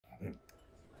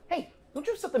Don't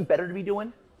you have something better to be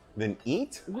doing? Then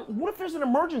eat? What if there's an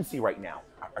emergency right now?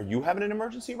 Are you having an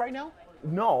emergency right now?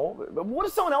 No, but what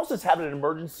if someone else is having an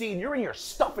emergency and you're in here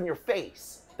stuffing your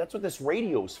face? That's what this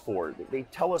radio's for. They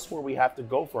tell us where we have to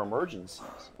go for emergencies.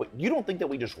 But you don't think that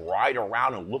we just ride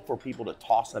around and look for people to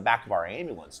toss in the back of our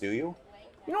ambulance, do you?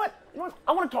 You know what?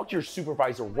 I want to talk to your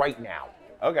supervisor right now.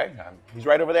 Okay, he's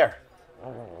right over there.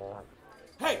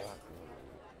 Hey,